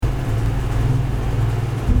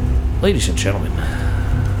Ladies and gentlemen,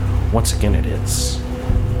 once again it is,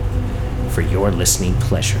 for your listening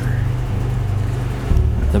pleasure,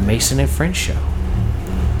 the Mason and Friends Show,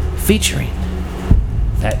 featuring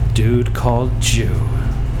that dude called Jew.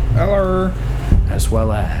 Hello. As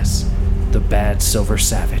well as the Bad Silver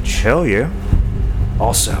Savage. Hell yeah.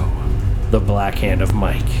 Also, the Black Hand of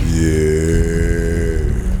Mike. Yeah.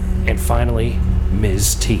 And finally,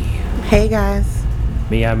 Ms. T. Hey guys.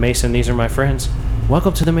 Me, I'm Mason. These are my friends.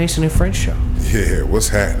 Welcome to the Mason and Friends Show. Yeah, what's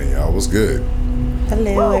happening, y'all? What's good?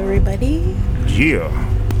 Hello, everybody. Yeah.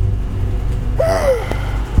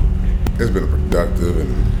 It's been a productive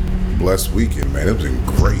and blessed weekend, man. It's been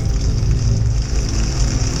great.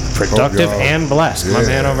 Productive and blessed. My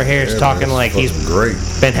man over here is talking like he's great.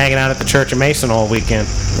 Been hanging out at the Church of Mason all weekend.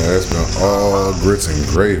 Man, it's been all grits and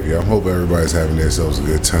gravy. I hope everybody's having themselves a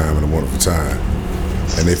good time and a wonderful time.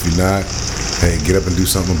 And if you're not, hey, get up and do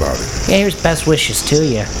something about it. Yeah, here's best wishes to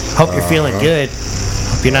you. Hope you're feeling good.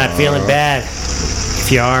 Hope you're not feeling bad.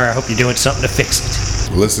 If you are, I hope you're doing something to fix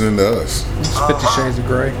it. Listening to us. It's 50 Shades of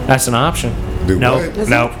Grey. That's an option. Dude, nope. what?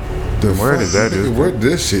 Nope. The Where did that nigga, do? where did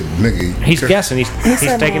this shit, nigga? He's guessing. He's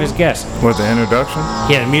taking his guess. What, the introduction?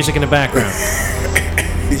 Yeah, music in the background.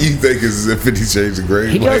 You think it's 50 Shades of Grey?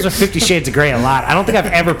 He goes with 50 Shades of Grey a lot. I don't think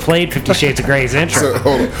I've ever played 50 Shades of Grey's intro. So,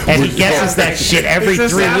 hold on. And he guesses that shit every 3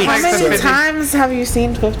 weeks. How many times have you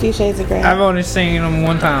seen 50 Shades of Grey? I've only seen them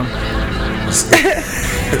one time.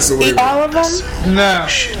 So wait, All of them? No.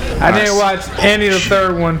 I didn't watch any of the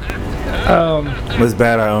third one. Was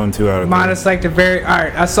bad. I own 2 out of 3. Minus like the very...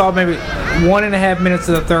 Alright, I saw maybe 1.5 minutes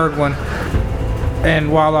of the third one.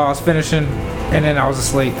 And while I was finishing, and then I was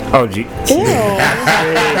asleep. Oh, gee. Ew. That's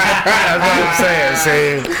what I'm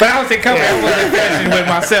saying. See? But I wasn't coming. I wasn't finishing with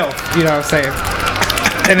myself. You know what I'm saying?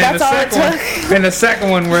 And then That's all it took? And the second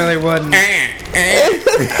one really wasn't...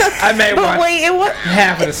 I may But watch wait, it was...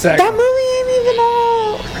 half of the second. That movie ain't even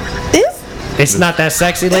all... Is? It's not that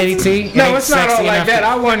sexy, Lady T? No, ain't it's not all sexy like enough that. to-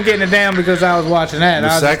 I wasn't getting it down because I was watching that. The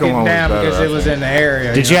I was just second getting one was down better, because I it was think. in the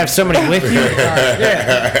area. Did you have somebody with you?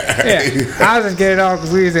 Yeah. I was just getting it all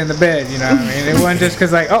because we was in the bed, you know what I mean? It wasn't just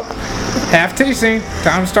because like, oh, half titty scene,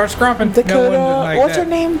 time to start scrumping. Dakota... like what's that. her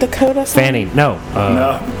name? Dakota something? Fanny. No.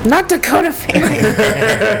 Not Dakota Fanning.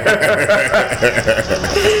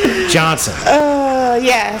 Johnson.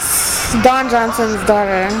 Yes. Don Johnson's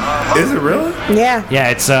daughter. Is it really? Yeah. Yeah,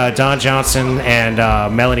 it's Don Johnson and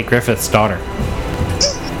Melanie Griffith's daughter.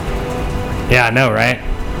 Yeah, I know, right?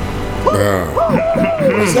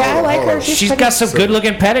 Yeah, I like her. She's pretty. got some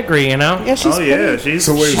good-looking pedigree, you know? Yeah, she's Oh, yeah. pretty. She's...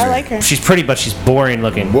 So wait a I minute. like her. She's pretty, but she's boring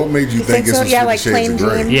looking. What made you think think this so? was Yeah, 50 like Shades plain of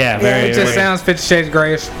Grey? Jane. Yeah, very. It just sounds 50 Shades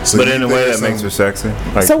Grayish. So But you in a think way that it's makes her sexy.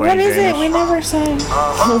 Like So what plain is it? Jane-ish. We never said.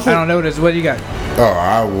 I don't know this. What do you got? Oh,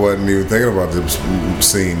 I wasn't even thinking about this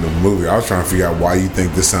seeing the movie. I was trying to figure out why you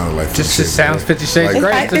think this sounded like 50 Just Shades sounds of Grey. 50 Shades Like,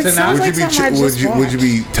 Grey. It Just sounds Would like you be something I just would you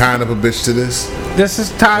be tying up a bitch to this? This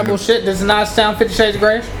is tie bullshit. Does it not sound 50 Shades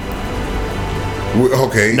Grayish?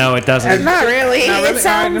 Okay. No, it doesn't. Not really. Not really? It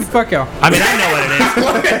sounds. Alright, then fuck y'all. I mean, I know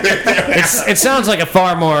what it is. It sounds like a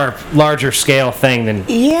far more larger scale thing than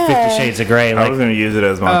Yeah. 50 Shades of Grey. I Like, was going to use it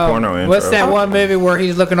as my porno intro. What's that one movie where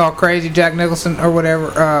he's looking all crazy, Jack Nicholson or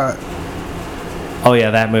whatever? oh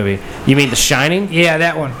yeah, that movie. You mean The Shining? Yeah,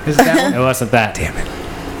 that one. Is it that It one? wasn't that. Damn it.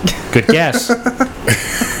 Good guess.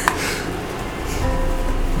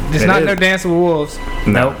 It's It not is. No Dancing with Wolves.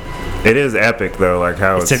 No. It is epic, though, like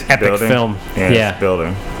how It's it's an epic building. film. And Yeah. it's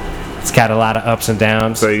building. It's got a lot of ups and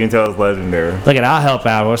downs. So you can tell it's legendary. Look at, I'll help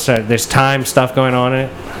out. What's that? There's time stuff going on in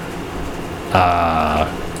it.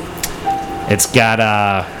 It's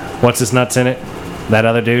got what's his nuts in it? That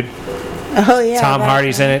other dude. Oh yeah. Tom that-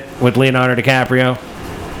 Hardy's in it with Leonardo DiCaprio.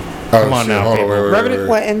 Oh, Come on shit. now, Hold on, people. wait.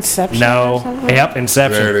 What, Inception? or No. something? Yep,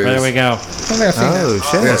 Inception. There it There is. we go. I've never seen that. Oh,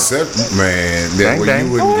 shit. Yeah, man. That Bang, way bang. you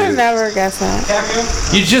I wouldn't would get have it. never guessed that.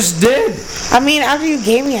 You just did. I mean, after you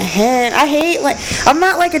gave me a hint, I hate I'm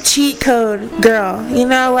not like a cheat code girl. You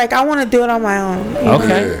know, like I want to do it on my own.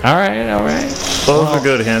 Okay. Yeah. All right. All right. Those are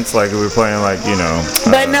good hints, like if we're playing, like, you know.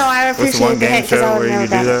 But no, I What's the appreciate one the game hint because I show would where you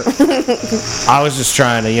never could do got it. that? I was just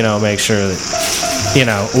trying to, make sure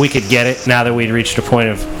that, we could get it now that we'd reached a point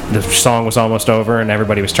of the song was almost over and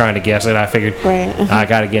everybody was trying to guess it. I figured Right. I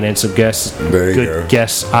got to get in some There you good go.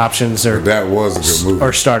 guess options or That was a good movie.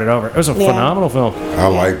 or start it over. It was a Yeah. phenomenal film. I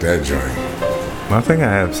like that joint. I think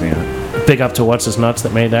I have seen it. Big up to what's his nuts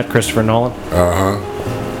that made that, Christopher Nolan.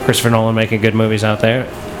 Christopher Nolan making good movies out there.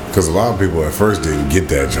 Because a lot of people at first didn't get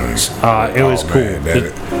that joint. It was cool.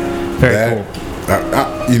 Very cool.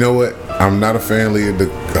 You know what? I'm not a fan of the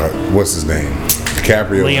what's his name,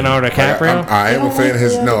 DiCaprio. Leonardo DiCaprio? I am a don't fan like of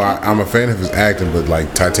his. No, Leonardo. I'm a fan of his acting, but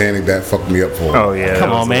like Titanic, that fucked me up for him. Oh yeah. Come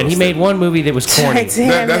that was on, a man. He little made one movie that was corny.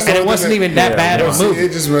 Titanic. That's And the it wasn't thing even that bad of a See, movie.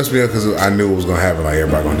 it just messed me up because I knew it was gonna happen. Like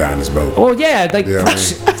everybody gonna die in this boat. Well, yeah, like, Yeah, I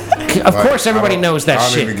mean, of Like, course everybody I don't- knows that I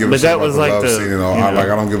don't shit. even give a But shit that about was the like love the- scene and all. you know. I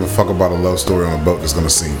don't give a fuck about a love story on a boat that's gonna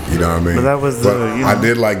sink. You know what I mean? But that was the, you I know.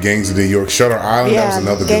 did like Gangs of New York, Shutter Island. Yeah, that was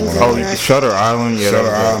another good Gangs one. of New Oh, York. Shutter Island. Yeah. Shutter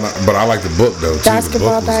that was Island, but I like the book though. Too.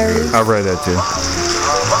 Basketball the book was good. I read that too.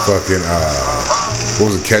 Fucking what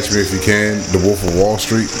was it? Catch Me If You Can. The Wolf of Wall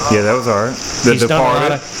Street. Yeah, that was alright. The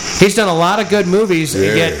Departed. He's done a lot of good movies, and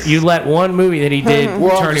Yeah. yet you let one movie that he did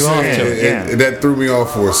Well, I'm turn you just off saying, to it. that threw me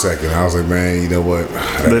off for a second. I was like, man, you know what?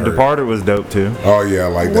 That The hurt. Departed was dope too. Oh yeah, I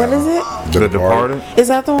like that. What is it? The Departed. Is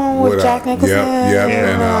that the one with With, Jack Nicholson yep,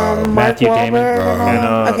 and, Mark Matthew Damon. Wahlberg and all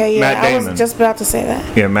And, that? Okay, yeah, Matt I Damon. was just about to say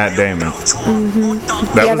that. Yeah, Matt Damon. That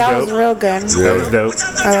Yeah, was that dope. was real good. That was dope.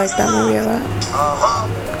 I like that movie a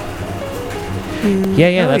lot.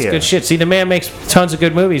 Yeah, that's yeah. good shit. See, the man makes tons of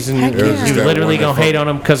good movies, and Heck you, yeah. you It was just that literally one that gonna hate fucked- on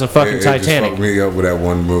him because of fucking It just Titanic. fucked me up with that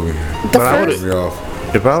one movie. The But I first, Me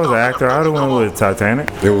off. If I was an actor, I'd have went with Titanic.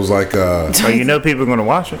 It was like Like, you know, people are gonna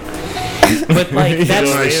watch it. But like that's.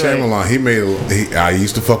 know, Night Shyamalan. He made. I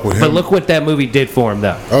used to fuck with him. But look what that movie did for him,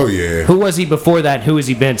 though. Oh yeah. Who was he before that? Who has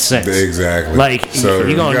he been since? Exactly. Like,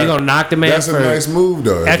 you gonna knock the man That's for- a nice move,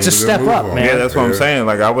 though. That's It's a good step move up, on man. Yeah, that's what I'm saying.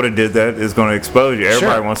 Like, I would have did that. It's gonna expose you.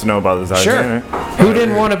 Everybody Sure. wants to know about the Sure. Titanic. Who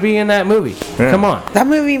didn't want to be in that movie? Yeah. Come on. that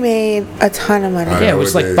movie made a ton of money. I Yeah, it know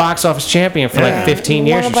was it like did. box office champion for Yeah. like 15 Won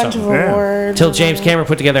years a or bunch something. of Yeah. awards. Till and James all Cameron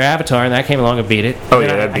put together Avatar, and that came along and beat it. Oh, And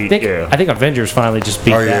yeah, I- that I beat- think, yeah. I think Avengers finally just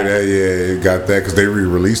beat Oh yeah, that. it got that because they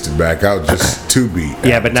re-released it back out just to beat.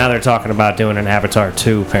 Yeah, but now they're talking about doing an Avatar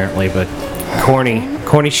 2 apparently, but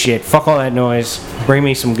corny shit. Fuck all that noise. Bring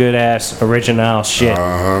me some good ass original shit.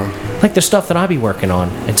 Like the stuff that I be working on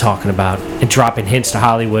and talking about and dropping hints to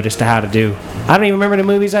Hollywood as to how to do. I don't even remember the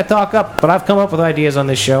movies I talk up, but I've come up with ideas on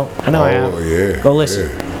this show. I know I have. Oh, yeah, Go listen.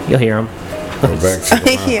 You'll hear them. Go back to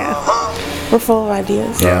that. Yeah. We're full of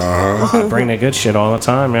ideas. I bring that good shit all the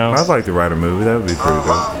time, yo. I'd like to write a movie. That would be pretty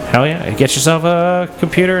dope. Hell yeah. Get yourself a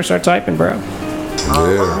computer and start typing, bro.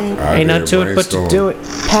 Yeah, Ain't nothing to it but to do it.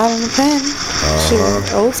 Pad and a pen.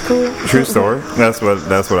 Shit, old school. True story. That's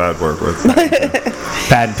what I'd work with.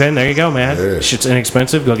 Pad and pen, there you go, man. Yeah. Shit's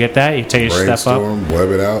inexpensive. Go get that. You take your stuff up, Brainstorm, web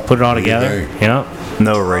it out, put it all do your together. thing. You know?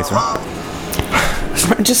 No eraser.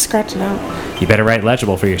 Just scratch it out. You better write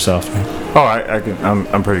legible for yourself, man. Oh, I can.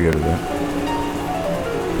 I'm pretty good at that.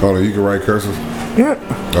 Hold on, you can write cursive.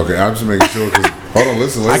 Yeah. Okay, I'm just making sure. Cause, hold on,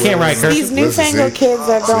 listen. I can't write cursive. These newfangled see? kids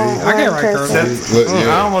that don't I can't write cursive. Look, I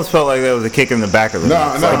yeah. almost felt like that was a kick in the back of the No,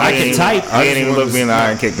 neck. no, Like, I he can ain't- type. He I ain't just even wanted looked me in to the see.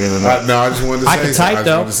 eye and kicked me in the neck. No, I just wanted to say. I can something. type, I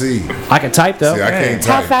though. just wanted to see. I can type though. See, I can't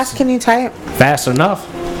How type. fast can you type? Fast enough.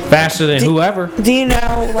 Faster than whoever. Do you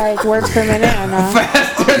know like words per minute or no?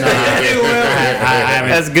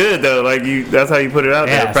 That's good though. Like you, that's how you put it out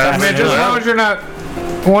Yeah, there. I mean, just as long as you're not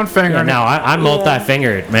one finger. Yeah, no, I'm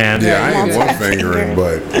multi-fingered, man. Yeah, I ain't one multi-finger. fingering,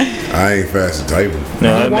 but I ain't fast at typing.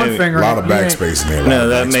 No, that one made me- finger. A lot of backspace in there. No,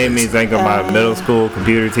 that made me think of my middle school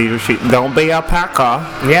computer teacher. She don't be a packer.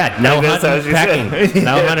 Yeah, no Like that's hunting how and she pecking. said.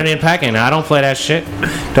 No hunting and pecking. I don't play that shit.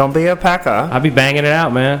 Don't be a packer. I be banging it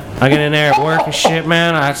out, man. I get in there at work and shit,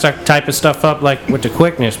 man. I start typing stuff up like with the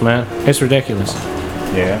quickness, man. It's ridiculous.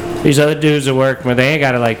 Yeah. These other dudes at work, man, they ain't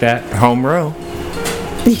got it like that. Home row.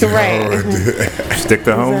 You're right. Stick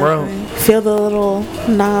to home row. Exactly. Feel the little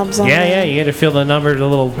knobs on Yeah, there. yeah, you get to feel the number, the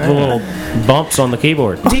little bumps on the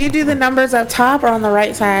keyboard. Do you do the numbers up top or on the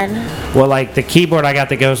right side? Well, like the keyboard I got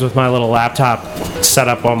that goes with my little laptop set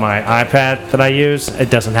up on my iPad that I use,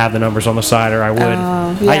 it doesn't have the numbers on the side, or I would.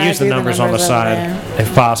 Oh, yeah, I use the I do the numbers on the numbers over side there.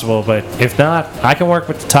 if possible, but if not, I can work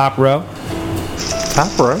with the top row.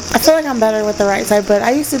 Top row. I feel like I'm better with the right side, but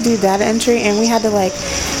I used to do data entry and we had to like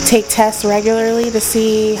take tests regularly to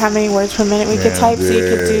see how many words per minute we could type so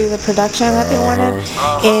you could do the production that they wanted.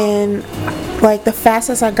 And like the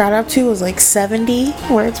fastest I got up to was like 70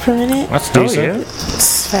 words per minute. That's Oh decent. yeah.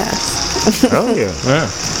 It's fast. Oh yeah. Yeah.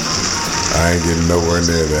 I ain't getting nowhere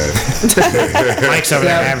near that. Mike's over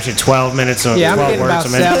there averaging 12 minutes or Yeah, I'm 12 getting words about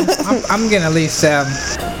a minute. 7. I'm getting at least 7.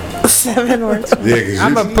 7 words. Yeah, because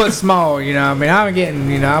I'm gonna put small, you know. I mean, I'm getting,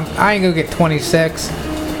 you know, I ain't gonna get 26.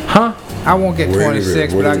 Huh? I won't get Wait a minute,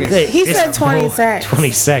 26, wait but a I'll minute. get. He This said 26.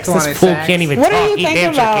 26. This 26. fool can't even What talk. are you He thinking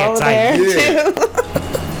damn sure about can't over type.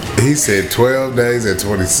 there? he said 12 days at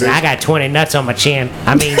 26. I got 20 nuts on my chin.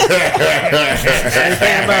 I mean,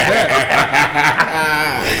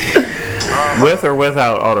 With or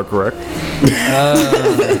without autocorrect.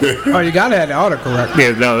 Oh, you gotta have the autocorrect.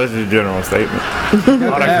 Yeah, no, this is a general statement.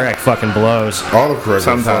 Autocorrect fucking blows. Autocorrect will fuck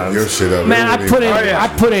Sometimes. your shit up. Man, I put in Oh, yeah. I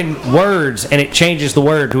put in words and it changes the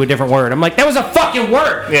word to a different word. I'm like, that was a fucking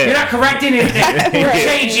word. Yeah. You're not correcting anything. You're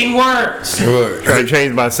changing words. Look, I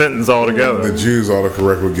changed my sentence altogether. the Jews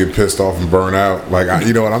autocorrect would get pissed off and burn out. Like,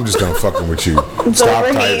 you know what? I'm just done fucking with you. Stop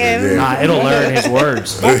typing. overhating. Yeah. Nah, it'll learn his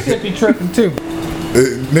words. That should be tripping too.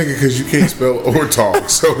 Nigga, because you can't spell or talk.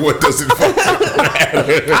 So what does it fucking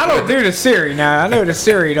matter? I don't do the Siri now. I know the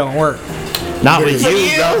Siri don't work. Not with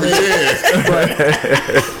you. Not me, yeah.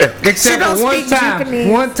 Except don't for one speak time. Japanese.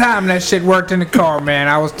 One time that shit worked in the car, man.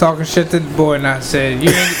 I was talking shit to the boy and I said,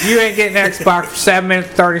 you ain't getting Xbox for 7 minutes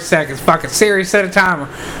 30 seconds. Fucking Siri set a timer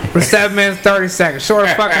for 7 minutes 30 seconds. Short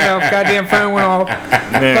as fucking enough. Goddamn phone went off.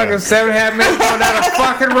 Fucking 7.5 minutes going down the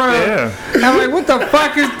fucking road. Yeah. I'm like, what the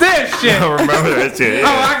fuck is this shit? I remember that shit. Oh,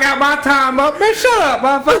 I got my time up. Man, shut up,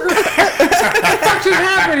 motherfucker. What the fuck just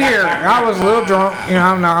happened here? I was a little drunk. You know,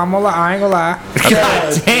 I ain't gonna lie.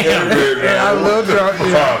 God damn. Yeah, I was a little drunk.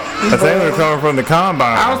 Yeah. I think they were coming from the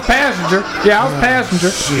combine. I was passenger. Yeah, I was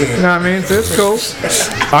passenger. You know what I mean? So it's cool.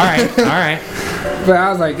 All right. But I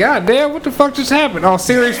was like, God damn, what the fuck just happened? Oh,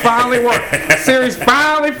 Siri's finally worked. Siri's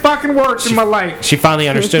finally fucking worked in my life. She finally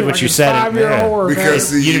understood what Like you a said. 5-year Yeah. whore,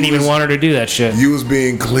 Because man. You didn't even want her to do that shit. You was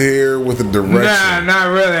being clear with the direction. Nah, not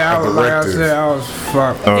really. I was like I directive. said, I was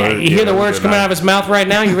fucked. Oh, Yeah, you hear the it was words good coming night. out of his mouth right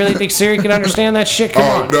now? You really think Siri can understand that shit? Come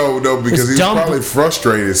Oh, on. no, because It's he was dumb. probably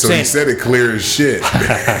frustrated, so he Same. said it clear as shit.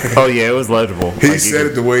 Oh yeah, it was legible. He said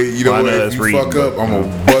it the way, you know I know what, if that's you reading, fuck up, I'm going to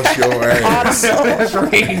bust your ass. That's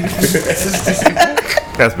right.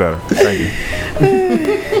 That's better. Thank you.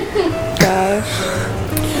 Gosh.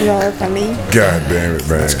 Y'all are funny. God damn it,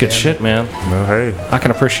 man. It's good shit, man. Well, hey. I can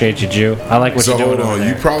appreciate you, Jew. I like what So you're doing. hold on, over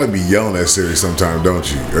you there. probably be yelling at Siri sometime,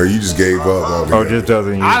 don't you? Or you just gave up Oh, altogether? just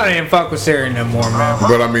doesn't use I don't even fuck with Siri no more, man.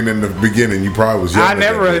 But I mean, in the beginning, you probably was yelling I at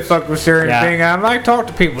never that really bitch. fuck with Siri. Yeah. Thing. I like talk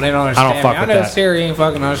to people. They don't understand fuck me. I with know that. Siri ain't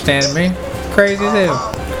fucking understanding me. Crazy as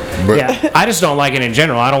hell. But Yeah, I just don't like it in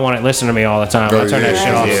general. I don't want it listening to me all the time. I Oh, turn that yeah.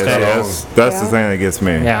 shit off Yeah, instead. that's the thing that gets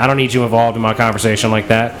me. Yeah, I don't need you involved in my conversation like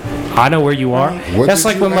that. I know where you are. What That's did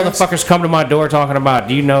like you when ask? motherfuckers come to my door talking about,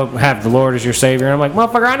 do you know, have the Lord as your Savior? And I'm like,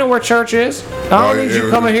 motherfucker, I know where church is. I don't need you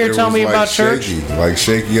coming here telling me about church. Like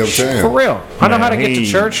shaky uptown. For real. I know how to get to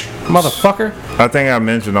he- church, motherfucker. I think I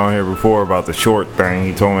mentioned on here before about the short thing.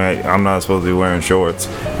 He told me I'm not supposed to be wearing shorts.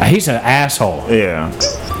 He's an asshole. Yeah.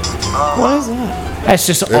 What is that? That's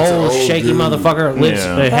just an an old, old shaky dude. motherfucker lives,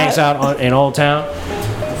 Yeah. that hangs out in Old Town.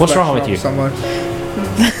 What's wrong with you? Someone.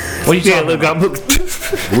 What are you Yeah, talking look, about? I'm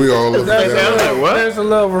looking. We all look at that. What? There's a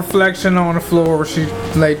little reflection on the floor where she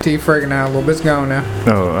laid tea freaking out a little bit. It's gone now.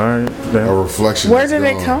 Oh, all right. A Then. reflection. Where is did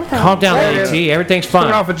it gone. come from? Calm down, There it Lady is. T. Everything's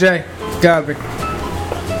Coming fine. off of Jay. Gotta be.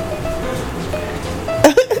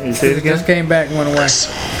 You see it It again? just came back and went away.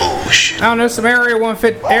 I don't know, some Area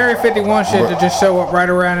 51 shit that just show up right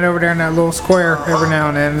around it over there in that little square every now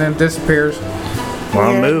and then disappears. Well,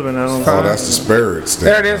 I'm moving. I don't. Oh, that's the spirits thing.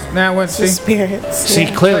 There it is. Now it went The see. spirits. See,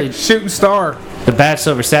 yeah. clearly, Like shooting star. the bad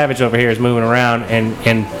Silver Savage over here is moving around, and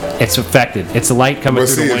it's affected. It's the light coming But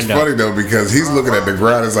through see, the it's window. funny though because he's looking at the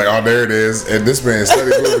ground. It's like, oh, there it is, and this man's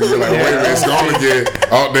steady moving. You're like, wait a minute, it's gone again.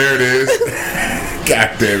 Oh, there it is.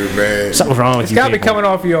 God damn it, man. Something's wrong with It's you gotta be people. coming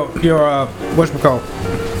off your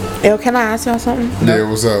whatchamacallit. Yo, can I ask y'all something? Yeah,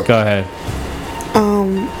 what's up? Go ahead.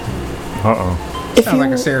 If Sounds you,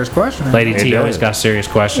 like a serious question. Lady It T always does. got serious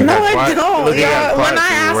questions. no, I quiet. don't. Look, he got Y'all, quiet when I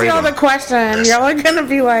so ask you're y'all the waiting. question, y'all are gonna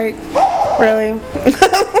be like, really?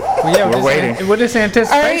 Well, yeah, We're waiting. With this All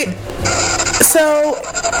anticipation. right. So,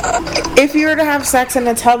 if you were to have sex in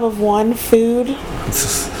a tub of one food,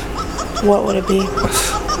 what would it be?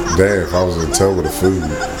 Damn, if I was in a tub with the food.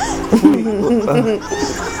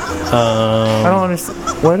 I don't understand.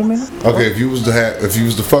 Wait a minute. Okay, if you was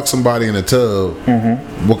to fuck somebody in a tub,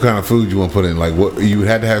 what kind of food you want to put in? Like, what you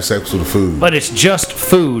had to have sex with the food? But it's just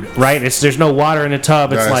food, right? There's no water in the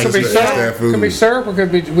tub. It's Nah, like Could be It's syrup. that food. Could be syrup, or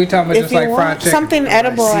could be we talking about If just you like fried want chicken. something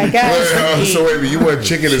edible, I guess. So wait a minute, you want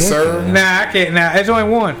chicken and serve? Nah, I can't. Nah, it's only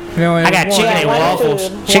one. You know, I got one. chicken and One waffles.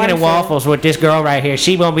 food. Chicken One and food. waffles with this girl right here.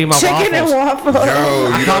 She won't be my Chicken and waffles. waffles.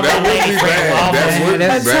 Yo, you know that would be bad. That would be A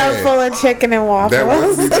A tub bad. full of chicken and That would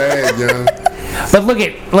waffles. be bad, young. But look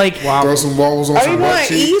at like Throw some waffles on Are some you butt gonna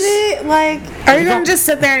cheeks. eat it? Like, Are you gonna just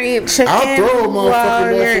sit there and eat chicken? I'll throw a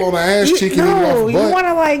motherfucking waffle on the ass cheek and eat it off No, the you butt. want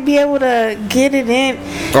to like be able to get it in.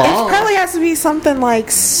 It probably has to be something like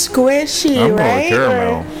squishy, I'm going right?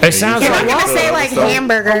 caramel. It sounds You're like not gonna say like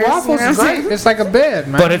hamburgers. A waffle's you know what I'm great. saying? It's like a bed,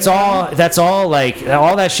 man. But that's all like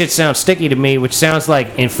all that shit sounds sticky to me, which sounds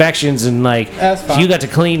like infections and like That's fine. you got to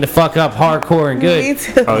clean the fuck up hardcore and good. Me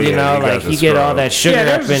too. Oh, You yeah, know, you got like to you get all scrub. that sugar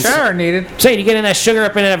yeah, up there's in. a shower needed. Say you get in that sugar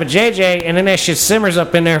up in of a JJ, and then that shit simmers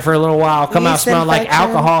up in there for a little while. Come out Yeast smelling like infection.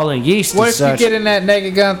 alcohol and yeast What and if you such. get in that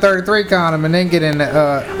Naked Gun 33 condom and then get in the?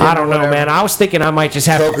 I don't know, man. I was thinking I might just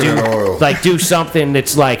have to Coconut oil. do something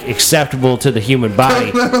that's like acceptable to the human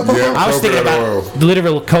body. Yeah, I was thinking coconut about oil.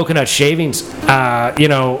 literal coconut shavings. You got to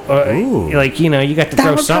That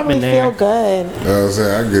throw would something probably in there. feel good. I was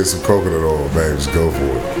saying, I can get some coconut oil, babe. Just go for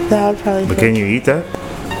it. That would probably. But feel can you eat that?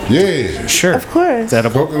 Yeah. Sure. Of course.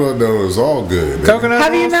 That'll Coconut oil is all good. nigga. Coconut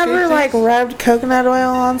Have you oil never stitches? like rubbed coconut oil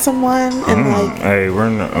on someone and like Hey, we're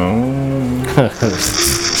not.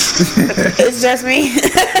 it's just me?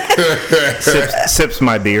 Sips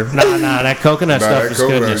my beer. Nah, that coconut Nah, stuff that is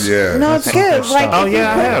coconut, goodness. yeah. No, it's good. Like Oh, if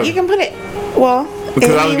yeah, I you, have. you can put it. Well,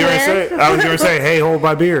 Because I was anywhere. gonna say, hey, hold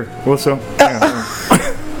my beer. What's up?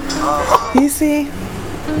 You see,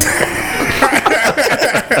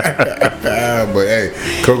 But hey,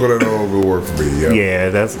 coconut oil will work for me. Yeah. Yeah,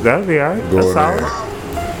 that'd be alright. Go That's in solid.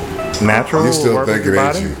 there. Natural. You still work with thinking, your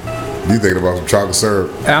ain't body. you? You thinking about some chocolate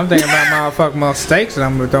syrup? I'm thinking about my steaks that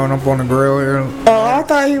I'm gonna throw up on the grill here. oh, I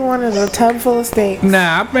thought he wanted a tub full of steak.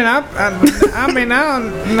 Nah, I probably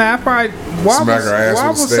Smack her ass with a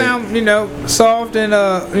waffles steak. sound soft and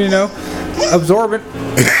absorbent.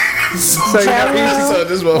 So you know,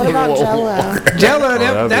 Jello. What about Jello? Jello,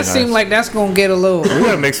 that'd that be seemed nice. like that's gonna get a little. We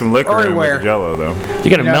gotta make some liquor in with Everywhere. the Jello though. You gotta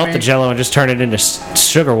You know melt what I the mean? Jello and just turn it into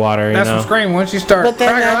sugar water. You That's know. what's screaming once you start But then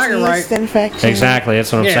cracking that's like it yeast right. infection. Exactly,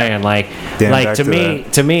 that's what I'm Yeah. saying. Like back to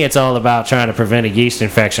to me, it's all about trying to prevent a yeast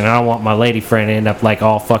infection. I don't want my lady friend to end up like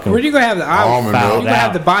all fucking. Where you gonna have the Almond milk. you gonna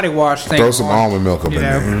have the body wash thing? Throw some on, almond milk up you in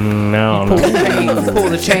know. there. No, Pull no. the chain, pull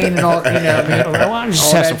the chain and all. You know what I mean? Why don't you just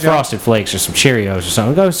All have that some junk. Frosted Flakes or some Cheerios or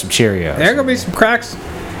something? Go with some Cheerios. There gonna be some cracks.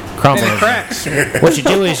 Crumble In the it. cracks. What you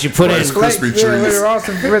do is you put in. Rice Krispie trees. Let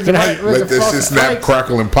that shit snap,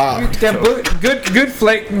 crackle, and pop. That good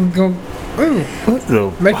flake and go. Ooh,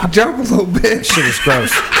 Little- make you jump a little bit. Shit is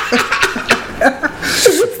gross.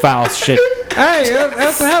 Foul shit. Hey,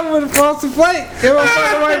 that's what happened with the frosted flake. It was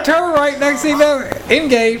the right turn right next thing you know,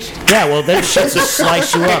 engaged. Yeah, well, them shits will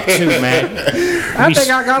slice you up too, man. I think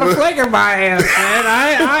I got a flake in my ass, man.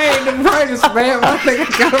 I ain't the brightest, man. But I think I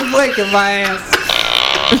got a flake in my ass.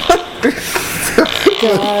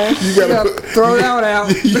 Gosh. You You gotta gotta, throw that out.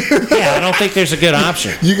 Yeah, I don't think there's a good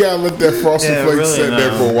option. you gotta let that frosted Yeah, flake really sit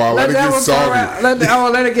there no. for a while. Let it that get one throw soggy.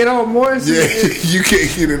 out. Let it get all moist. Yeah, you can't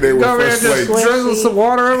get in there with Go over there fresh and just flakes. drizzle some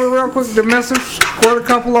water over real quick. The messer, squirt a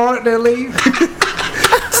couple on it, then leave.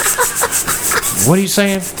 What are you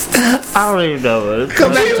saying? I don't even know.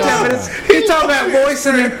 Come back in 10 minutes. He's talking about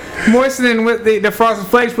moistening with the frosted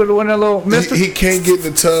flakes with one of the little mister. He can't get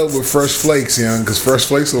in the tub with fresh flakes, young, because fresh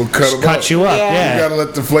flakes will cut him up. Cut you up, Yeah. yeah. You gotta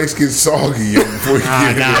let the flakes get soggy, young, before you get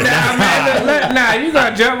in there. Nah, you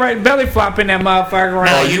gotta jump right belly flop in that motherfucker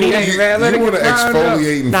right No, now. you You need- ain't, man. Let You it want to get fired up.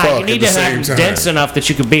 exfoliate and Nah, fuck you need at the to same have time. them dense enough that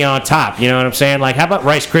you could be on top. You know what I'm saying? Like, how about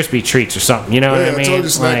Rice Krispie treats or something? You know Yeah, what I I mean? told you,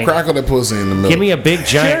 snap, Like, crackle that pussy in the middle. give me a big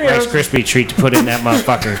giant Cheerios. Rice Krispie treat to put in that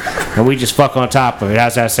motherfucker, and we just fuck on top of it.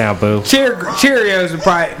 How's that sound, boo? Cheerios would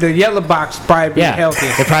probably, the yellow box would probably be Yeah,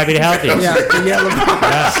 healthiest. it'd probably be the healthiest. Yeah, the yellow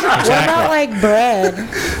box. Yeah, What exactly. about like bread?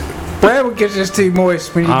 Bread would get just too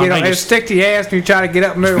moist when you Oh, get man, on. It'll you- stick to your ass when you try to get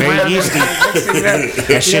up and move Very around. yeasty. Next thing you know,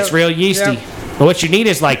 That shit's yep, real yeasty. yep. But what you need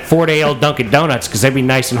is like 4-day-old Dunkin' Donuts because they be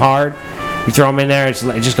nice and hard. You throw them in there, it's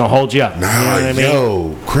just gonna hold you up. Nah, you know what I mean?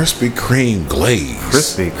 yo, Krispy Kreme glaze.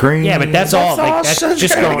 Krispy Kreme. Yeah, but that's all. Like, all that's sugar.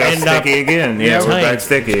 just We gonna got end up. sticky again. Yeah, It's we're like- back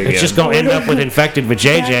sticky again. It's just gonna end up with infected with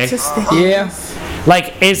Back to JJ. sticky. Yeah.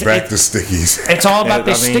 Like, Back to stickies. it's all about Yeah,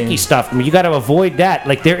 this I mean- sticky stuff. I mean, you got to avoid that.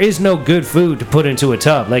 Like, there is no good food to put into a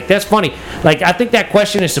tub. Like, that's funny. Like, I think that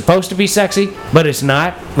question is supposed to be sexy, but it's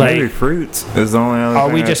not. Maybe Like, fruits is the only other are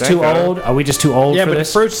thing we I just think too of. old? Are we just too old Yeah, for but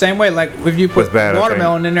this? the fruit's the same way. Like if you put It's bad, I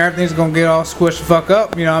watermelon in there, everything's gonna get all squished the fuck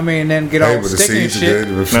up. You know what I mean? And then get Hey, all but the sticky and seeds are shit.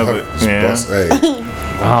 good. No, but- Just yeah. bust- hey,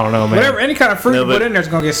 I don't know, man. Whatever, any kind of fruit No, you put but- in there is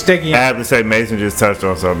gonna get sticky. I have to say, Mason just touched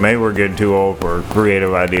on something. Maybe we're getting too old for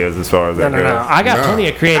creative ideas as far as that goes. No. I got No. plenty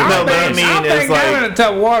of creative I'll but I ideas. mean, I'll it's bang down like- in a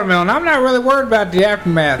tub of watermelon. I'm not really worried about the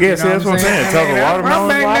aftermath. Yeah, you see, know that's what I'm saying. I Tub of mean, I'll watermelon?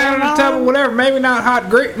 bang down in a tub of whatever. Maybe not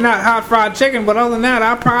hot fried chicken, but other than that,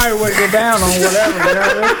 I probably would get down on whatever. You know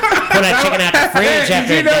what I mean? Put that chicken out the fridge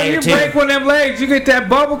after you a know, day or you two. break one of them legs, you get that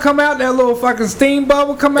bubble come out, that little fucking steam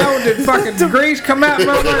bubble come out, with the fucking grease come out,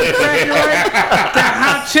 motherfucker, crack your leg. That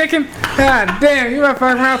hot chicken, god damn, you might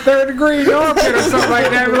fucking around 3rd-degree armpit or something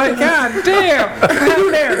like that. Be like, god damn,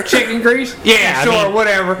 have there, chicken grease. Yeah, I sure, mean,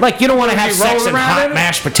 whatever. Like, you don't want to You have roll sex in around hot in it?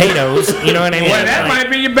 mashed potatoes. You know what I mean? Well, that Like,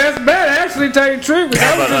 might be your best bet, actually, tell you the truth.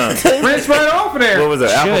 How about, That was rinse right off of there. What was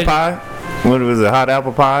it? Apple Should. pie? What was it? Hot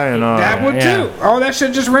apple pie and That would yeah. too. All that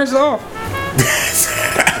shit just rinse off.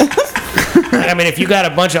 I mean, if you got a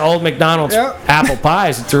bunch of old McDonald's Yep. apple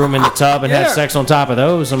pies and threw them in the tub and had Yeah. sex on top of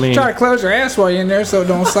those, I mean, Try to close your ass while you're in there so it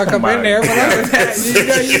don't suck up in there. But other than that,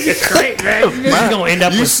 you be straight, man. You you're going to end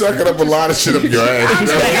up You with... sucking up a lot of shit up your ass. I mean,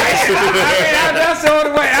 that's the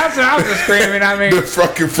only way. I was just screaming. I mean, The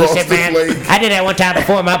fucking Said, frosted man, flake. I did that one time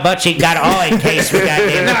before. My butt cheek got all encased with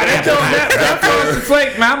goddamn... nah, that frosted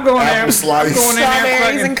flake, man. I'm going there. Apple slice. I'm going in there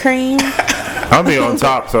Strawberries and fucking. cream. I'll be on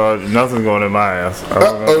top, so nothing's going in my ass.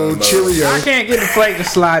 Uh-oh, I Cheerio. can't get the flake to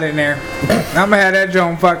slide in there. I'm gonna have that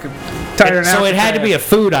joint fucking tighter than So it had to be a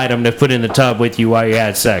food item to put in the tub with you while you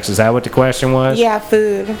had sex. Is that what the question was? Yeah,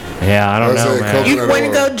 food. Yeah, I don't Let's know, say man. Coke- You Coconut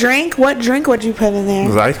want to oil. go drink? What drink would you put in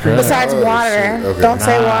Was there? ice cream? Besides Oh, water. shit, okay. Don't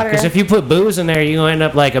say water. Because if you put booze in there, you're going to end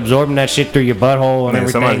up like absorbing that shit through your butthole and Man,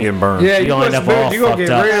 somebody's everything. getting burned. Yeah, You you gonna gonna end up all you gonna fucked get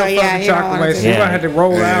up. real Oh, yeah, fucking you don't chocolate wanna waste. do You're that. gonna have to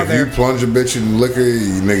roll Hey, out if there. you plunge a bitch in liquor,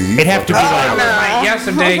 you nigga, you It'd have to be fucked like- up. Like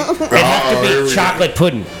yesterday, It'd have to Oh, here be we- chocolate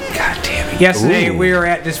pudding. God damn it. Yesterday Ooh. we were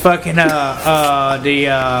at this fucking the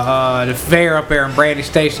fair up there in Brandy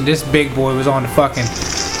Station. This big boy was on the fucking.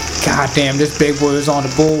 God damn, this big boy was on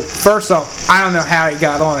the bull. First off, I don't know how he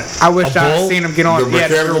got on it. I wish A I had bull? seen him get on The it. Yeah,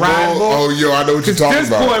 mechanical ride bull? Oh, yo, I know what you're 'Cause talking this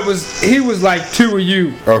about. boy he was like 2 of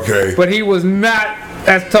you, Okay. but he was not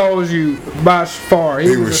as tall as you by far.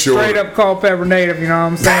 He was a short. straight up Culpeper native, you know what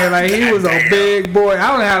I'm saying? Like he was a big boy. I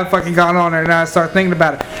don't know how the fuck he got on there, and I started thinking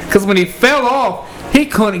about it. Because when he fell off, he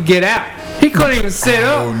couldn't get out. He couldn't even sit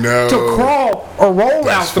up Oh, no. to crawl or roll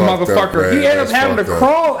That's out the fucked up, motherfucker. man. He ended up That's having to fucked up.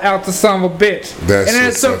 crawl out the son of a bitch. That And then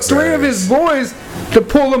it shit took sucks 3 of ass. his boys to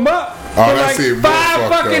pull him up Oh, for that like seemed real 5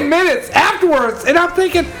 fucked fucking up. minutes afterwards. And I'm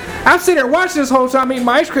thinking, I'm sitting there watching this whole time eating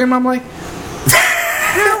my ice cream. I'm like,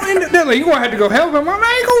 they're like, you gonna have to go help him. I'm like,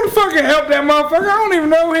 I ain't gonna fucking help that motherfucker. I don't even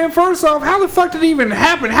know him. First off, how the fuck did it even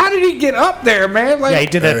happen? How did he get up there, man? Like, Yeah, he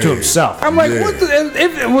did that to Hey. himself. I'm like, Yeah. what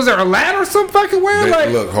the? Was there a ladder some fucking where? They- Like,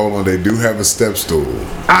 look, hold on. They do have a step stool.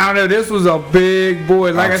 I don't know. This was a big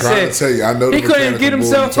boy. Like I'm I trying said, to tell you, I know the he couldn't mechanical get bull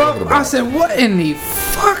himself you're up. talking I about. said, what in the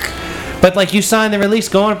fuck? But like you signed the release,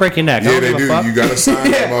 go on and break your neck. I Yeah, don't they give a do. fuck. You gotta sign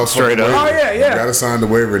Yeah. that motherfucker. Straight up. waiver. Oh, yeah, yeah. You gotta sign the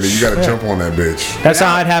waiver, and then you gotta jump on that bitch. That's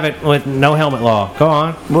how I'd have it with no helmet law. Go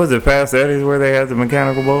on. What was it, Past Eddie's, where they had the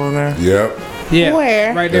mechanical bull in there? Yep. Yeah,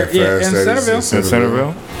 Where? right there. That Yeah, Fast in Eddie's Centerville. In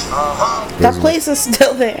Centerville? That place is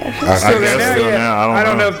still there. I Still guess there so now, yeah. now. I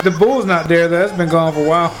don't know know. if the bull's not there. Though. That's been gone for a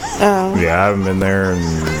while. Oh. Yeah, I haven't been there in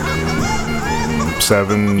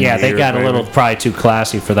 7 Yeah, they years, got a maybe. little probably too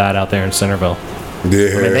classy for that out there in Centerville. Yeah.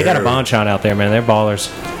 I mean, they got a Bonchon out there, man. They're ballers.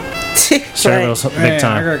 Centerville's Right. big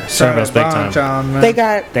time. Centerville's big time. They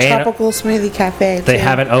got They ain't- Tropical Smoothie Cafe. They too.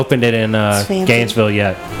 haven't opened it in It's fancy. Gainesville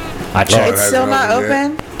yet. I Oh, checked. It's still hasn't not opened yet?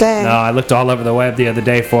 open? Dang. No, I looked all over the web the other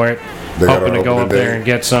day for it. They got Hoping an to go opening up there date? and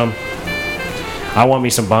get some. I want me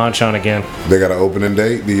some Bonchon again. They got an opening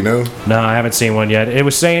date. Do you know? No, I haven't seen one yet. It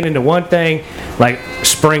was saying into one thing like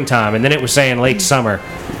springtime, and then it was saying late summer.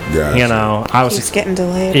 Yeah. You know, I Keeps was. getting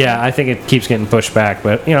delayed. Yeah, I think it keeps getting pushed back,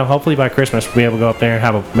 but you know, hopefully by Christmas we'll be able to go up there and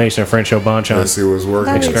have a Mason and French show Bonchon. Let's see what's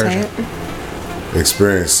working. That'd be excursion. tight.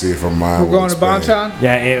 Experience. See if I'm mine. We're going to Bonchon.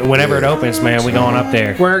 Yeah, whenever it Yeah. opens, man, we going up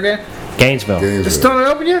there. Where again? Gainesville. It's still not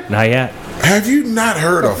open yet? Not yet. Have you not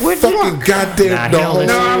heard a What fucking fuck? goddamn Nah, the hell whole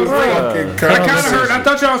no. I was fucking I kind of conversation? heard. I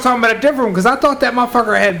thought y'all was talking about a different one because I thought that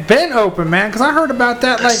motherfucker had been open, man. Because I heard about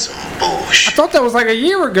that like I thought that was like a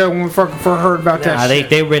year ago when we fucking first heard about that. They shit.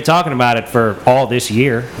 they've been talking about it for all this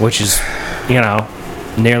year, which is, you know,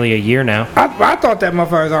 nearly a year now. I thought that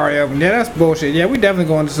motherfucker was already open. Yeah, that's bullshit. Yeah, we definitely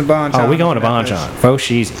going to some Bonchon. Oh, we going to Bonchon. Fo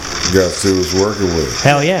Sheezy. You gotta see what's working with.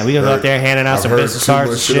 Hell yeah, we gonna go out there handing out I've some heard business too cards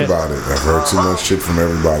much and shit shit. about it. I've heard too much shit from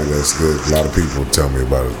everybody. That's good. A lot of people tell me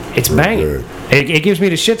about it. It's Real banging. good. It gives me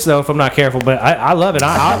the shits though if I'm not careful, but I love it.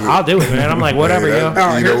 I'll do it, man. I'm like whatever, Hey, yo.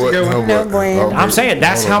 that- Oh, you here's know a what? good one. Hold No on. bueno. Hold I'm on. saying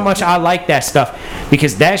that's Hold how on. much I like that stuff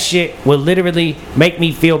because that shit will literally make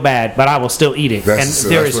me feel bad, but I will still eat it. That's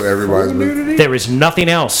and there what is everybody's been. there is nothing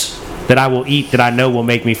nothing else that I will eat that I know will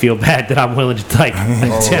make me feel bad that I'm willing to like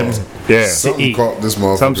attempt. Yeah. Something eat. caught this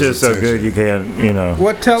motherfucker's Some shit's so attention. good you can't, you know. What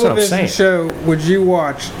what I'm television saying. show would you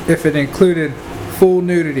watch if it included full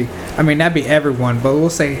nudity? I mean, that'd be everyone, but we'll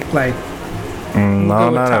say like. No, go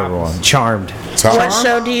with not topless. everyone. Charmed. Top. What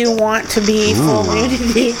show do you want to be full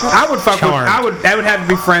nudity? I would fuck with. Charmed. That would have to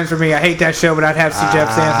be Friends for me. I hate that show, but I'd have to see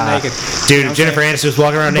Jeff Sands naked. Dude, if Jennifer Aniston was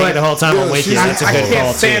walking around naked the whole time, I'm Yeah, with you. she's- That's a I good can't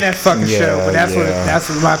call stand too. that fucking Yeah, show, but that's yeah.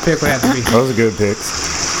 what my pick would have to be. Those are good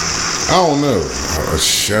picks. I don't know. A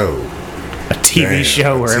show. A TV Damn,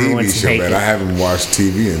 show where a TV everyone's show, naked. man. I haven't watched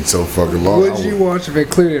TV in so fucking long. Would you watch if it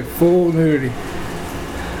included full nudity?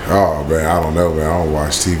 Oh man, I don't know, man. I don't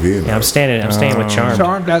watch TV. Yeah, I'm staying with Charmed.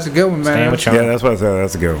 Charmed, that's a good one, Staying man. with Charmed. Yeah, that's what I said.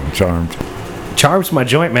 That's a good one. Charmed. Charm's my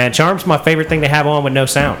joint, man. Charm's my favorite thing to have on with no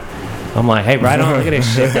sound. I'm like, hey, right on, look at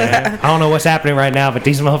this shit, man. I don't know what's happening right now, but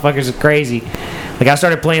these motherfuckers are crazy. Like, I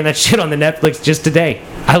started playing that shit on the Netflix just today.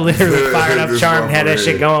 I literally fired up This Charm and had that motherfucker,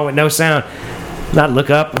 shit yeah. going with no sound. Not look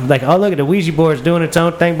up. I'm like, oh, look at the Ouija board's doing its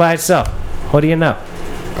own thing by itself. What do you know?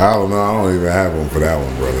 I don't know. I don't even have one for that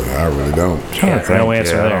one, brother. I really don't. Yeah, no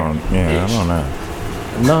answer yeah, there. I don't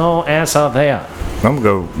know. No answer there. I'm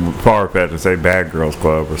gonna go far fetched and say Bad Girls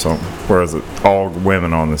Club or something. Whereas it's all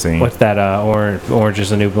women on the scene. What's that, Orange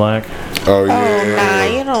is the New Black? Oh Oh, yeah. nah,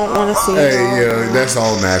 you don't want to see Hey, it. yeah, that's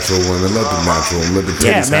all natural women. Let them natural. Let the titties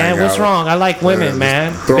Yeah, man, hang what's out. wrong? I like women, Yeah,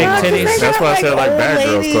 man. just throw Big them out titties. there. That's why I said, like, Bad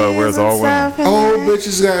Girls Club, where it's all women. Old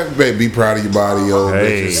bitches got, baby, be proud of your body, old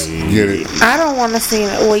Hey. bitches. Get it. I don't want to see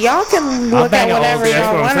it. Well, y'all can I'll look bang at an whatever old bitch,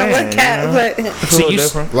 y'all that's what want I'm to look saying, at, you but It's a See, little you-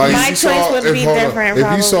 different. Like My if you choice saw, would if, be hold up, different,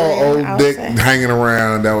 if you saw probably, I old would dick say. hanging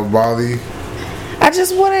around, that would bother you. I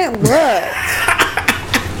just wouldn't look.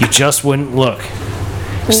 You just wouldn't look.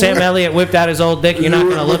 Sam Elliott whipped out his old dick. You're not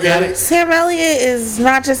going to look at it? Sam Elliott is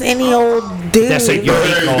not just any old dude. That's a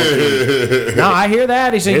unique old dude. No, I hear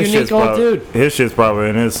that. He's a His unique shit's old probably- dude. His shit's probably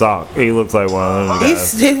in his sock. He looks like one of those You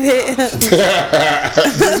guys. stupid.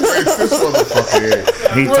 This motherfucker here.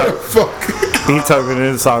 He, What the tuck, fuck? he tucking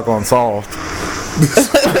his sock on soft.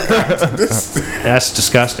 That's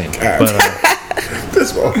disgusting. But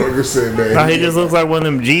This motherfucker said, man. He just looks like one of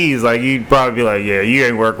them G's. Like, you'd probably be like, yeah, you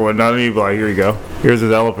ain't working with none of you. Be like, here you go. Here's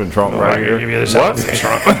his elephant trunk right here. give you this What? elephant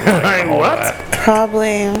trunk. Like, what?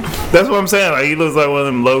 Probably. That's what I'm saying. Like, he looks like one of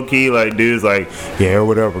them low key like dudes. Like, yeah,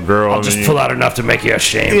 whatever, girl. I'll just pull out enough to make you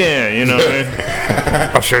ashamed. Yeah, you know what I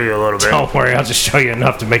mean? I'll show you a little bit. Don't worry, I'll just show you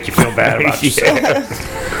enough to make you feel bad about yourself.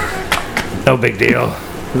 Yeah. No big deal.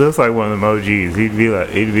 He looks like one of them OGs. He'd be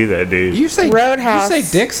that dude. You say Roadhouse. You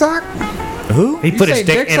say dick sock? Who? He put You his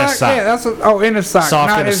say dick in a sock. Yeah, that's what, in a sock. Soft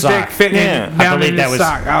not in a his sock. dick fitting Yeah, in, I down believe in that his was-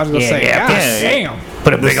 sock. I was gonna yeah, say, yeah, God yeah. damn.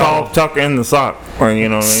 Put a The big old soft tuck in the sock. Or, you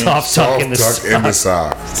know what I mean? soft tuck Soft in the tuck in the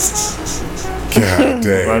sock. sock. God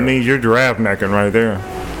damn. That means you're giraffe necking right there.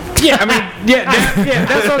 Yeah, I mean, yeah,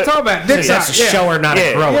 that's what I'm talking about. Dick That's sock. a Yeah. shower, not a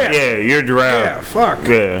Yeah, grower. yeah, you're Yeah, giraffe. fuck.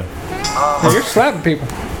 Yeah. Yeah, you're slapping people.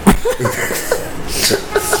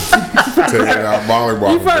 Taking out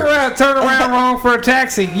volleyball. You fuck around, turn around wrong for a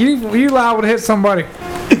taxi. You liable to hit somebody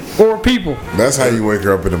or people. That's how you wake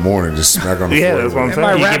her up in the morning. Just smack on the Yeah, forehead. that's what I'm It saying.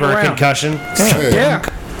 might You wrap give her a around. concussion. Hey, Yeah,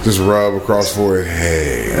 Just rub across forehead.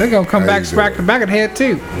 Hey. they're gonna come how back, you smack the doing? back of the head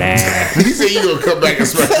too. Nah. He said you gonna come back and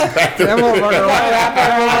smack the back. That motherfucker right.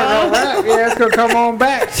 That motherfucker right. Yeah, it's gonna come on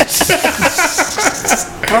back.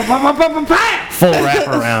 Full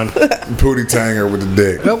wraparound. Pootie tanger with the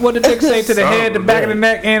dick. Look what the dick say to the head, the back of the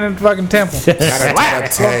neck, and the fucking temple.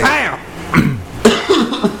 Pow!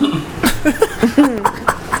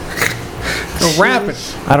 Go rapping.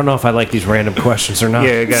 I don't know if I like these random questions or not.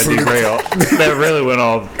 Yeah, it got derailed. That really went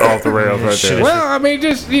off the rails right there. Well, I mean,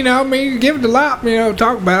 just give it a lot.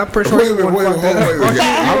 Talk about it. I'm pretty sure Wait a you minute, wouldn't fuck that up. wait.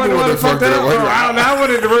 You wouldn't want to fuck that up. Wait a bro. minute. I don't know. I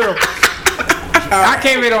wanted the real. I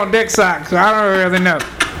came in on dick socks, so I don't really know.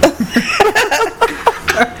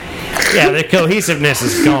 Yeah, the cohesiveness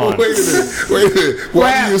is gone. Wait a minute.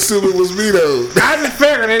 Why do you assume it was me though? I just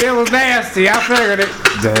figured it. It was nasty. I figured it.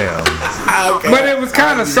 Damn. But it was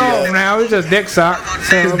kind of soft now. It was just dick sock.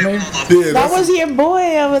 So, I mean, Yeah, That was your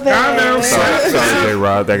boy over there. I know. Sorry,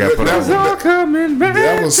 J-Rod. That got put That on. was- it's all coming back.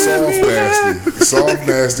 that was soft nasty. Soft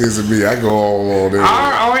nasty is me. I go all there.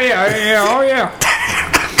 Oh yeah.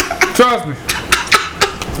 Trust me.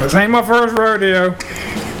 This ain't my first rodeo.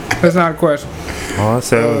 That's not a question. All I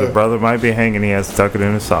said was the brother might be hanging. He has to tuck it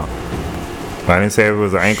in his sock. I didn't say if it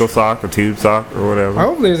was an ankle sock, a tube sock, or whatever.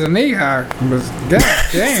 Hopefully it's a knee high. But god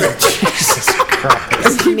damn.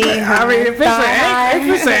 Knee high, I mean, if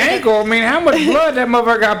it's an ankle, I mean, how much blood that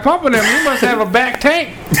motherfucker got pumping him? He must have a back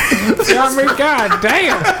tank. You know what I mean? God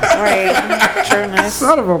damn. right? Trueness.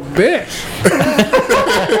 Son of a bitch. Look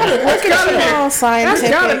at you all That's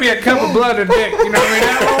scientific. gotta be a cup of blood a dick. You know what I mean?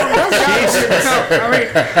 That's gotta be a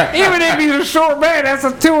cup. I mean, even if he's a short man, that's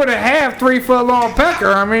a 2.5, 3 foot long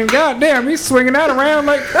pecker. I mean, goddamn, he's swinging that around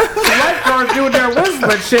like the lifeguards do with their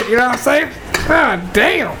whistling shit. You know what I'm saying? God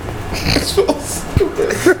damn.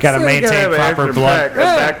 Gotta maintain proper blood. You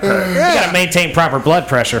gotta maintain proper blood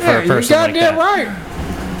pressure for a person like that. Goddamn right.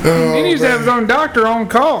 He needs to have his own doctor on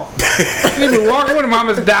call. He be walking with him on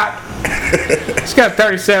his doc. He's got a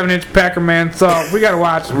 37-inch pecker, man. So we gotta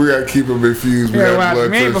watch him. We gotta keep him infused. We We gotta got watch blood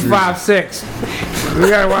him. He ain't but transfusion. 5'6". We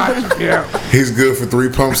gotta watch him. Yeah. He's good for 3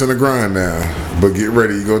 pumps in the grind now. But get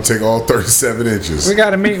ready, you're gonna take all 37 inches. We got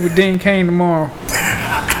to meet with Dean Cain tomorrow.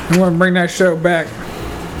 We want to bring that show back.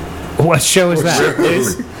 What show is that?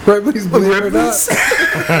 Ripley's Believe It or Not.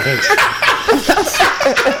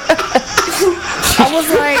 I was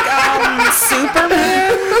like,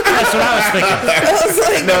 Superman. That's what I was thinking. I was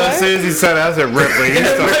like, No, as what? soon as he said that, I said Ripley. He's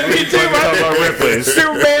talking about Ripley.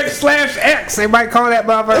 Superman/X. They might call that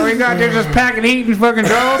motherfucker. He got there just packing heat and fucking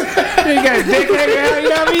drawers. He got his dick hanging out. You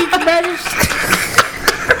know what I mean? You can imagine.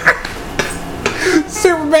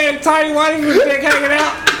 Superman, tiny whitey with his dick hanging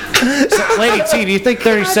out. So, Lady T, do you think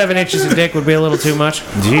 37 inches of dick would be a little too much?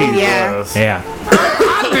 Jesus. Yeah.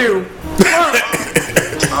 I do.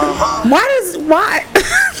 Why?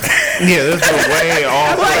 Yeah, this is way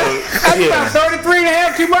off. That's about 33 and a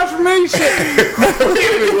half too much for me. Shit.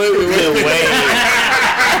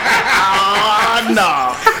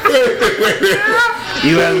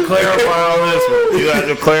 You have to clarify on this one. You have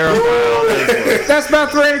to clarify on this one. That's about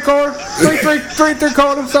 3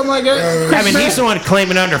 3/4, something like that. I mean, he's the one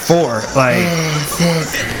claiming under 4. Like,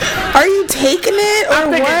 Are you taking it or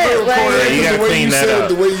think it's what? Like, You gotta the way clean you that said up.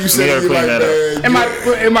 it, the way you said You it, gotta you're clean like, that up. man,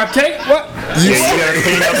 Am I take what? Yeah, you gotta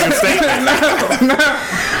clean up your statement.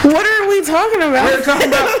 what are we talking We're about? talking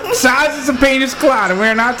about sizes of penis colada.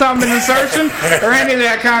 We're not talking about insertion or any of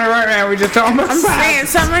that kind of right now. We're just talking about I'm size. saying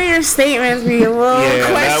some of your statements be a little Yeah,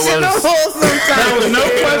 that was- questionable sometimes. That was no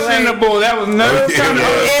questionable. That was no kind of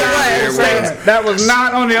other side was. statement. That was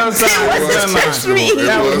not on the other side of the gun line. questionable.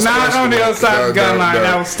 That was not on the other side of the gun line.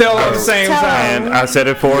 That was still on the same Tell side. And I said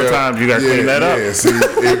it 4 times. You gotta clean that up. Yeah, see,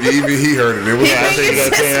 even he heard it. It was Yeah, I said you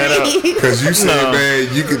gotta clean that up. because you said, No. man,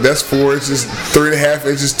 you could. That's 4 inches, 3.5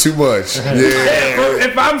 inches too much. Yeah.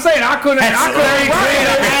 If I'm saying I couldn't too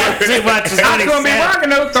much is what he be said. rocking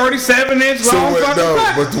those 37-inch So long what, fucking no,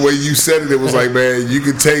 pack. but the way you said it, it was like, man, you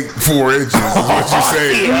could take 4 inches. Is what you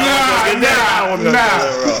saying? Nah.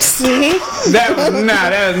 See? That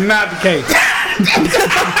is not the case.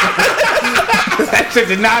 That shit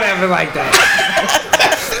did not happen like that.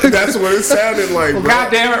 That's what it sounded like, bro. God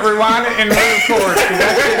damn it, rewind it and re-record.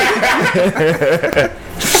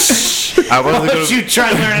 I wasn't Why don't gonna, you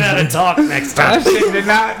try learning how to talk next time? That shit did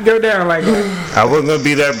not go down like that. I wasn't gonna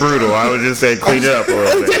be that brutal. I would just say clean it up a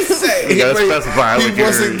little bit. You gotta specify what He you're,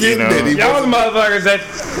 wasn't you getting know. it. He Y'all the motherfuckers that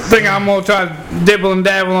think I'm gonna try to dibble and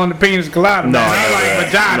dabble on the penis colada. No, man. I no, like no.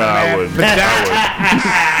 vagina, No, I man. wouldn't. Vagina.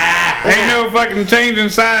 Ain't no fucking changing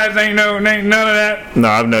size. Ain't none of that. No,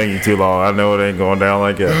 I've known you too long. I know it ain't going down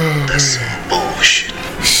like that.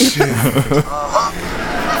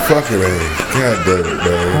 Fucking A. God damn it,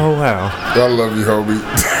 man. Oh wow. I love you, homie.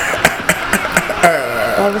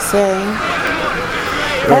 I was saying.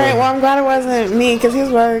 Alright, well, I'm glad it wasn't me because he was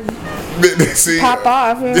about to See, pop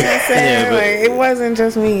off. You know what I'm saying? Yeah, but- Like, it wasn't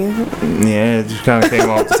just me. Yeah, it just kind of came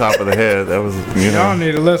off the top of the head. That was, you Y'all know.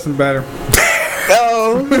 need to listen better.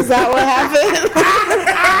 Oh, is that what happened?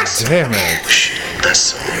 Damn it. God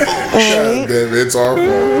damn it, it's our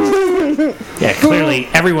fault. Yeah, clearly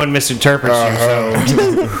everyone misinterprets you, so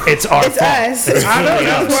it's our It's fault. us. It's I know really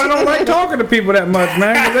that's us. why I don't like talking to people that much,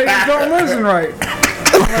 man. 'Cause they just don't listen right.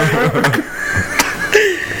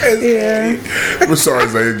 Yeah. We're sorry,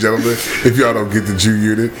 ladies and gentlemen. If y'all don't get the Jew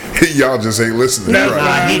unit, y'all just ain't listening.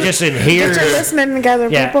 Right? He just adheres. You're listening together,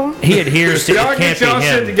 people. Yeah, he adheres to Y'all it can't get y'all be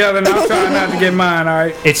shit him. together, and I'll try not to get mine. All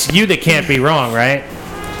right. It's you that can't be wrong, right?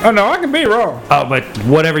 Oh no, I can be wrong. Oh, but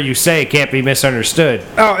whatever you say can't be misunderstood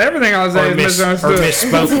Oh, everything I say or, is misunderstood.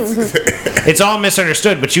 misspoken. It's all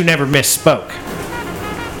misunderstood, but you never misspoke.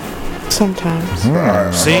 Sometimes.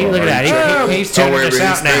 See, look at that. He's Oh, tuning wait a us minute.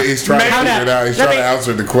 out now. He's trying to Hold figure up. it out. He's Let trying to me-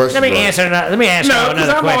 answer the question. Let me right? answer. Let me ask No, y'all because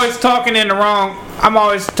another I'm always question. talking in the wrong. I'm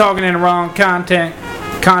always talking in the wrong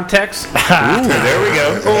context. There we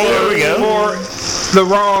go. There we go. Or the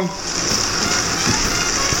wrong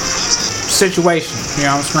situation. You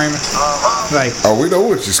know what I'm screaming? Like, Oh, we know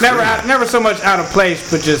what you're never so much out of place,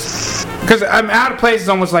 but just because I'm out of place is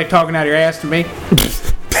almost like talking out of your ass to me.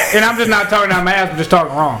 And I'm just not talking out of my ass, I'm just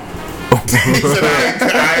talking wrong. He said,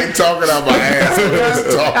 I ain't talking out my ass. I'm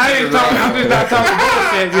just I'm just not talking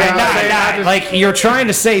bullshit. You know what I'm saying? I just- Like you're trying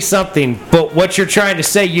to say something, but what you're trying to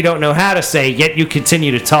say you don't know how to say, yet you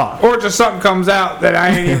continue to talk. or just something comes out that I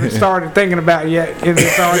ain't even started thinking about yet. And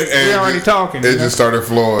it's already, we're already talking. It you know? just started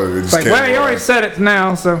flowing. It just Like, came well, you alive. already said it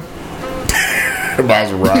now, so Might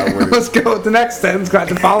as well ride with it. let's go with the next sentence. Got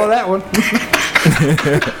to follow that one.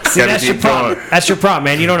 See, that's your keep problem. going. That's your problem,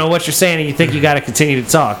 man. You don't know what you're saying, and you think you got to continue to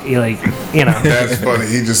talk. You're like, you know. That's funny.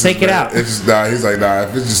 He just Take it out. It's just he's like, nah.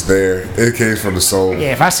 If it's just there, it came from the soul.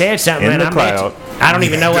 Yeah, if I said something, In man, the I'm cloud. I don't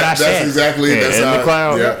even know what I That's said. exactly. Yeah, That's in the how,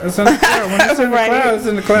 cloud. Yeah, It's in the cloud. When it's in the Right. cloud, it's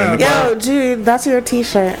in the cloud. Yo, Jude, that's your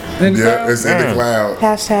T-shirt. In the yeah. cloud. It's in the cloud.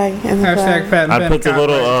 Hashtag in the Hashtag cloud. Pat and I Ben put the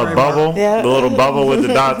little copyright bubble, Yeah. the little bubble with the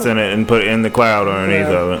dots in it, and put it in the cloud underneath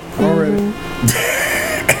Yeah. of it. already.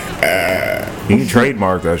 You can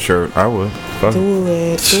trademark that shirt. I would. Fuck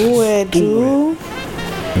it. Do it, Jude.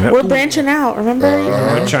 Yep. We're branching out, remember?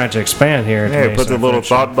 We're trying to expand here. at Yeah, Mason put the and little French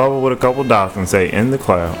Show. thought bubble with a couple dots and say "in the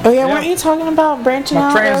cloud." Oh yeah, weren't you talking about branching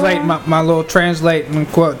out? Translate earlier? my little translating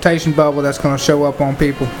quotation bubble that's going to show up on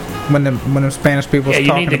people when the Spanish people Yeah, you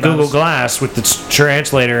talking need the about Google us. Glass with the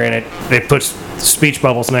translator in it. It puts speech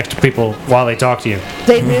bubbles next to people while they talk to you.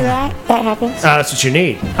 They do that? That happens? That's what you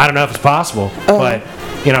need. I don't know if it's possible, Oh. but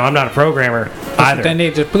you know, I'm not a programmer either. Then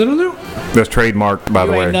they just bloop. That's trademarked, by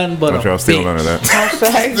the You way. ain't nothing but Don't a y'all steal bitch. none of that.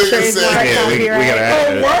 Hashtag Nigga trademark said, Yeah, we copyright. gotta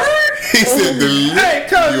add it. He said, "Delete." Hey,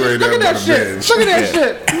 cuz, You ain't look at nothing that but a shit. bitch. Look at that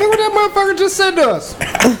shit. Look what that motherfucker just said to us.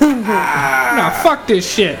 Nah, fuck this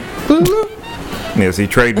shit. Bloop, bloop. Yeah, see,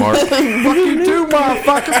 trademark, Fuck you too,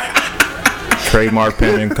 motherfucker. trademark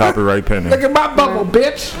pending, copyright pending. Look at my bubble,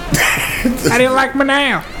 bitch. I didn't like me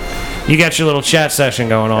now. You got your little chat session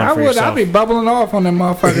going on I for would. yourself. I'd be bubbling off on them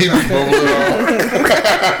motherfuckers. He was bubbling off.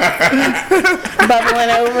 Bubbling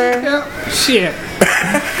over. Yeah, shit.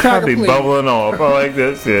 I'd be bubbling off. I like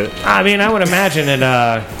that shit. I mean, I would imagine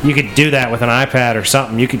that you could do that with an iPad or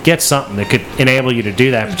something. You could get something that could enable you to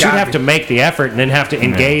do that, but you'd Gotta have be. to make the effort and then have to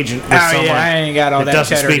engage with Oh someone yeah, I ain't got all that that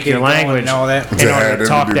doesn't cheddar to speak get your it going language and all that. in To order have to them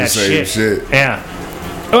talk do the that same shit. Yeah,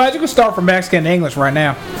 Well, you can start from Mexican to English right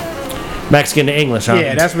now. Mexican to English, huh?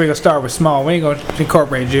 Yeah, that's where we're gonna start with small. We ain't gonna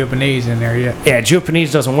incorporate Japanese in there yet. Yeah,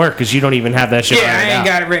 Japanese doesn't work because you don't even have that shit Yeah, I ironed ain't out.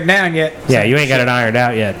 got it written down yet. Yeah, you ain't got it ironed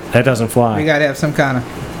out yet. That doesn't fly. We gotta have some kind of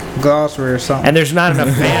glossary or something. And there's not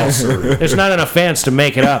enough fans. There's not enough fans to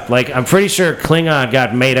make it up. Like I'm pretty sure Klingon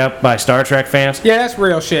got made up by Star Trek fans. Yeah, that's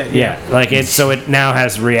real shit. Yeah, like it. So it now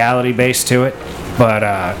has reality base to it. But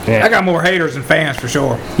yeah, I got more haters than fans for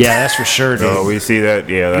sure. yeah, that's for sure, dude. Oh, we see that.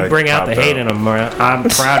 Yeah, You that bring out the popped hate up. in them. I'm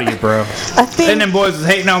proud of you, bro. I think Then them boys was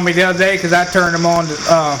hating on me the other day because I turned them on to my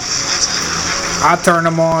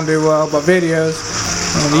videos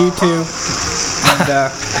on YouTube and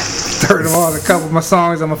turned them on to a couple of my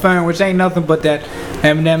songs on my phone, which ain't nothing but that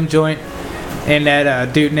Eminem joint and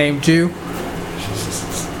that dude named Jew.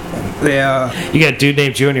 The You got a dude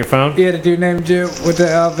named Jew on your phone? yeah, the dude named Jew with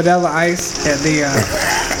the Vanilla Ice and the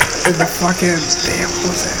and the fucking damn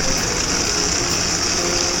what's that?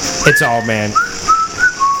 It's all man.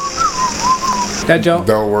 That joke.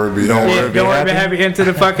 Don't worry, be Yeah, happy. don't worry, be happy into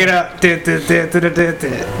the fucking up. That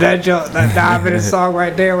joke, that dive in the song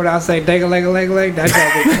right there when I say dig a leg a leg a leg, that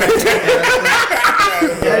joke be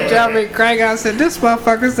that joke be cranking. I said, this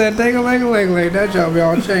motherfucker said dig a leg a leg a leg. That joke be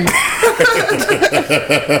all changed.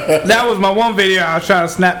 That was my one video I was trying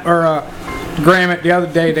to snap or gram it the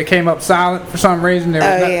other day that came up silent for some reason. There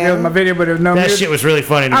was, there was my video, but there was no That music. shit was really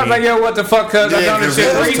funny to I me. was like, yo, what the fuck, cuz? I Yeah, done this 'cause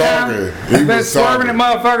shit he was 3 times. talking. He Been was swerving at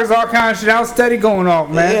talking. motherfuckers, all kind of shit. I was steady going off,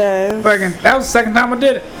 man. Yeah. Fucking, that was the second time I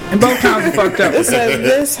did it. And both times I fucked up. it says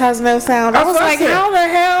this has no sound. I That's was what I like, said. how the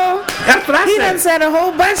hell? That's what I He said. done said a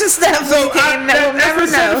whole bunch of stuff. So we can that's never what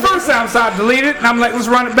I said the know. first time, so I deleted it, and I'm like, let's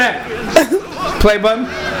run it back. Play button.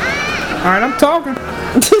 All right, I'm talking.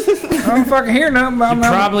 I don't fucking hear nothing. But You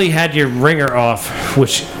probably had your ringer off,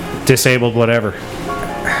 which disabled whatever.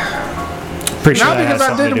 Pretty sure not that has because I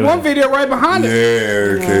something to did do one with it. video right behind it.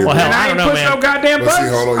 Yeah, okay. Well, hell, And I I don't ain't know, pushed no man. goddamn But see,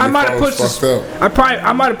 buttons. hold on, I your might have phone's pushed fucked the.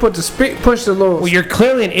 I might have put the push the little Well, you're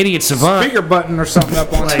clearly an idiot savant. speaker button or something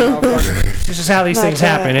up on that motherfucker. This is how these Not things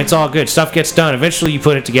that. happen. It's all good. Stuff gets done. Eventually, you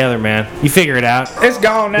put it together, man. You figure it out. It's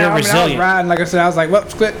gone now. You're I mean, I was resilient. riding, like I said, I was like,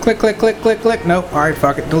 whoops, click, click, click, click, click, click. Nope. All right,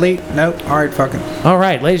 fuck it. Delete. Nope. All right, fuck it. All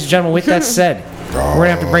right, ladies and gentlemen, with that said, we're going to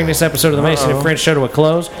have to bring this episode of the Mason and French Show to a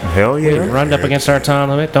close. Hell We've yeah. run up against our time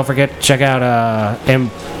limit. Don't forget to check out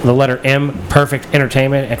the letter M Perfect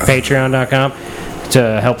Entertainment at patreon.com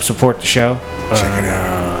to help support the show. Check it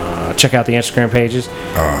out. Check out the Instagram pages.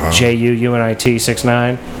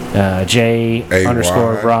 JUUNIT69, J AY.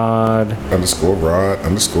 underscore Rod.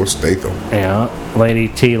 _Rod Statham. Yeah. Lady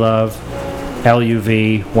T Love,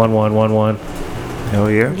 LUV1111. Hell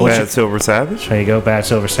yeah. Bad Silver Savage. There you go, Bad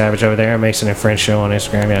Silver Savage over there. Mason and French Show on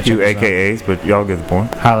Instagram. Yeah, Few check us out. AKAs, but y'all get the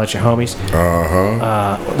point. Holla at your homies.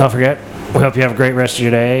 Don't forget, we hope you have a great rest of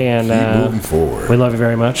your day, and Keep moving forward. we love you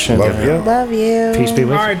very much. And, Love you. Love you. peace be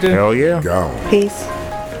with you. All right, dude. Hell yeah. Gone. Peace.